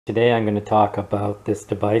Today I'm going to talk about this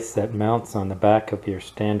device that mounts on the back of your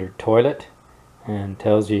standard toilet and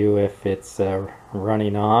tells you if it's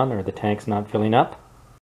running on or the tank's not filling up.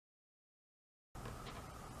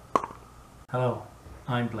 Hello,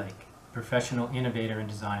 I'm Blake, professional innovator and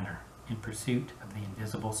designer in pursuit of the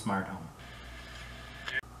invisible smart home.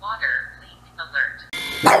 Water leak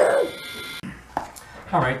alert.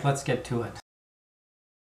 Alright, let's get to it.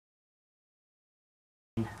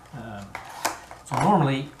 So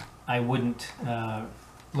normally I wouldn't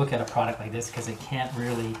look at a product like this because it can't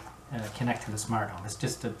really connect to the smart home. It's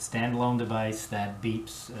just a standalone device that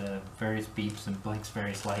beeps various beeps and blinks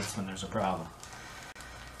various lights when there's a problem.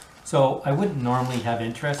 So I wouldn't normally have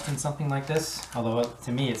interest in something like this, although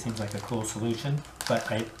to me it seems like a cool solution.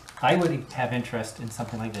 But I would have interest in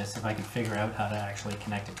something like this if I could figure out how to actually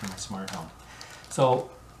connect it to my smart home. So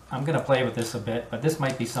I'm going to play with this a bit, but this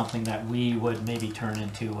might be something that we would maybe turn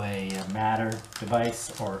into a Matter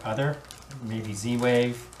device or other, maybe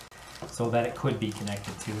Z-Wave, so that it could be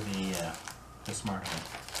connected to the smart home.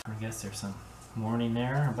 I guess there's some warning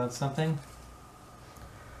there about something.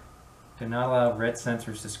 Do not allow red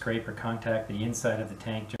sensors to scrape or contact the inside of the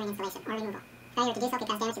tank during installation or removal. Failure to do so could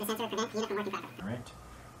cause damage to the sensor or prevent the unit from working properly. Alright,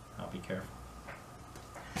 I'll be careful.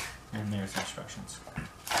 And there's instructions.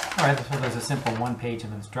 Alright, so there's a simple one page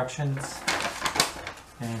of instructions.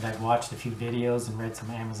 And I've watched a few videos and read some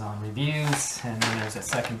Amazon reviews. And then there's a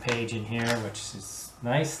second page in here, which is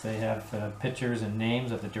nice. They have pictures and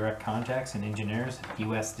names of the direct contacts and engineers,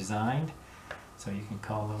 US designed. So you can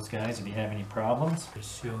call those guys if you have any problems. I'll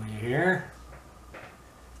show you here.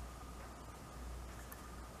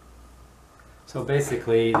 So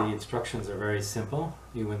basically the instructions are very simple.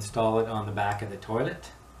 You install it on the back of the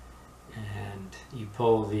toilet and you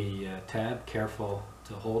pull the tab. Careful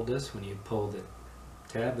to hold this when you pull the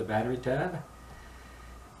tab, the battery tab.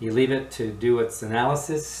 You leave it to do its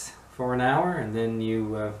analysis for an hour, and then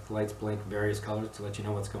the lights blink various colors to let you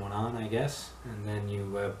know what's going on, I guess. And then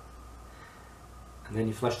you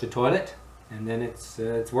flush the toilet, and then it's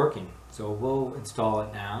working. So we'll install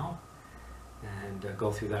it now and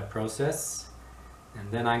go through that process. And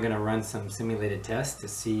then I'm going to run some simulated tests to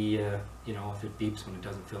see you know, if it beeps when it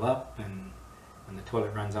doesn't fill up and when the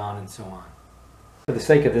toilet runs on and so on. For the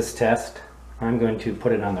sake of this test, I'm going to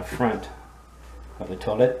put it on the front of the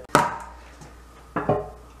toilet. Alright,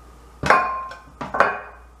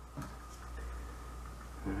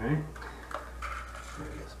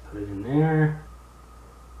 just put it in there,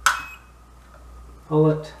 pull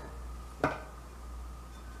it.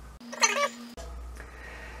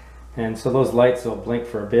 And so those lights will blink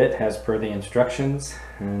for a bit as per the instructions,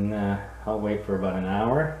 and I'll wait for about an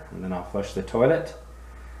hour, and then I'll flush the toilet,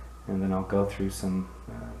 and then I'll go through some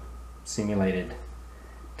simulated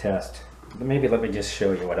test. But maybe let me just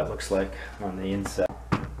show you what it looks like on the inside.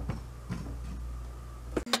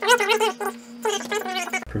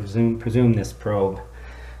 Presume this probe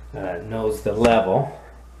knows the level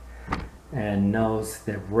and knows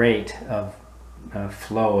the rate of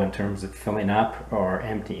flow in terms of filling up or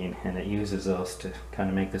emptying, and it uses those to kind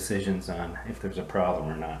of make decisions on if there's a problem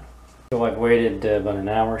or not. So I've waited about an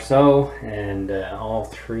hour or so, and all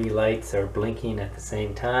three lights are blinking at the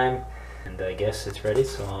same time, and I guess it's ready,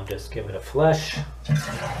 so I'll just give it a flush.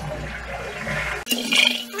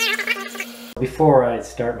 Before I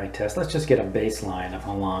start my test, let's just get a baseline of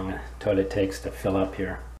how long the toilet takes to fill up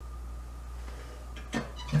here.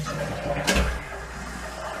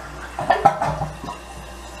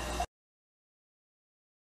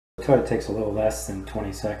 The toilet takes a little less than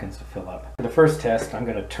 20 seconds to fill up. For the first test, I'm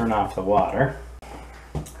going to turn off the water.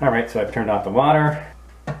 Alright, so I've turned off the water.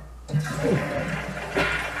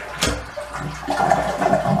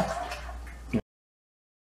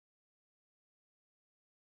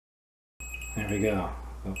 There we go.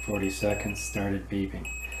 About 40 seconds, started beeping.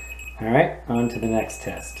 Alright, on to the next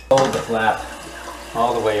test. Hold the flap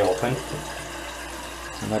all the way open.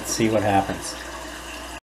 And let's see what happens.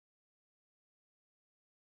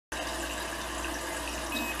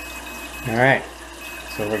 Alright,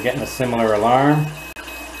 so we're getting a similar alarm.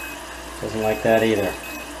 Doesn't like that either.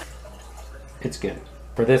 It's good.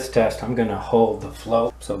 For this test, I'm going to hold the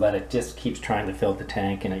flow so that it just keeps trying to fill the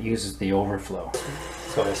tank and it uses the overflow.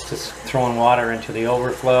 So it's just throwing water into the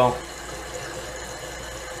overflow. Let's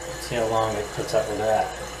see how long it puts up with that.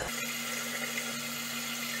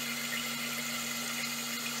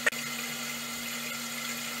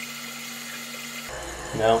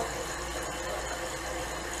 No.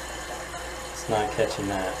 It's not catching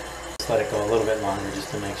that. Just let it go a little bit longer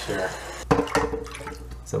just to make sure.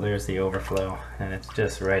 So there's the overflow, and it's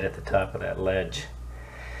just right at the top of that ledge.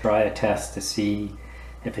 Try a test to see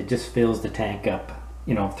if it just fills the tank up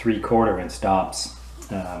you know, 3/4 and stops.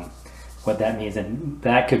 What that means, and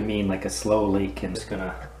that could mean like a slow leak. I'm just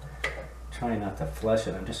gonna try not to flush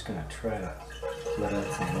it. I'm just gonna try to let out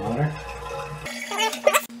some water.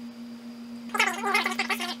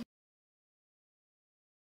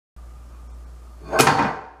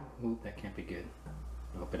 Ooh, that can't be good.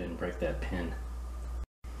 I hope I didn't break that pin.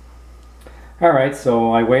 Alright,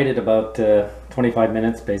 so I waited about 25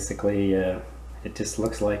 minutes basically. It just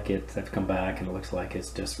looks like I've come back and it looks like it's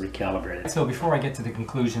just recalibrated. So before I get to the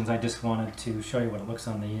conclusions, I just wanted to show you what it looks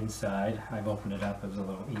on the inside. I've opened it up. It was a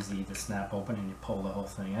little easy to snap open and you pull the whole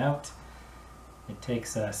thing out. It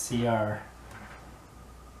takes a CR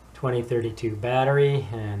 2032 battery,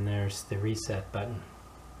 and there's the reset button.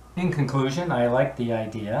 In conclusion, I like the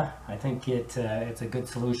idea. I think it's a good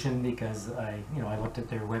solution because I looked at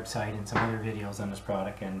their website and some other videos on this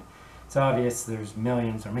product, and it's obvious there's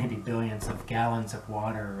millions or maybe billions of gallons of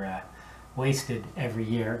water wasted every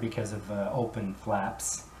year because of open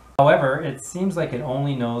flaps. However, it seems like it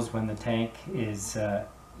only knows when the tank is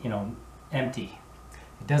empty.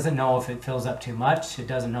 It doesn't know if it fills up too much. It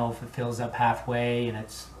doesn't know if it fills up halfway and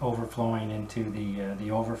it's overflowing into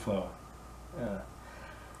the overflow.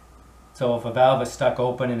 So if a valve is stuck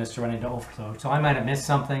open and it's running to overflow. So I might have missed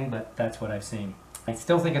something, but that's what I've seen. I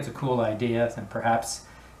still think it's a cool idea, and perhaps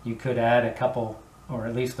you could add a couple, or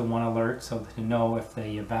at least the one alert, so to know if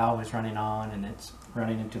the valve is running on and it's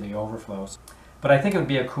running into the overflows. But I think it would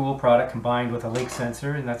be a cool product combined with a leak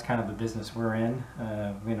sensor, and that's kind of the business we're in,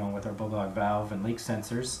 with our Bulldog valve and leak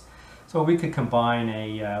sensors. So we could combine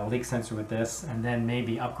a leak sensor with this, and then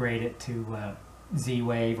maybe upgrade it to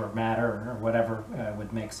Z-Wave or Matter or whatever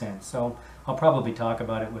would make sense. So I'll probably talk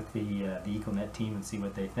about it with the Econet team and see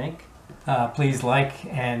what they think. Please like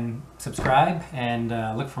and subscribe, and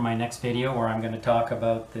look for my next video where I'm going to talk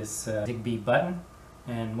about this Zigbee button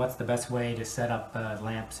and what's the best way to set up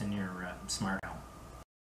lamps in your smart home.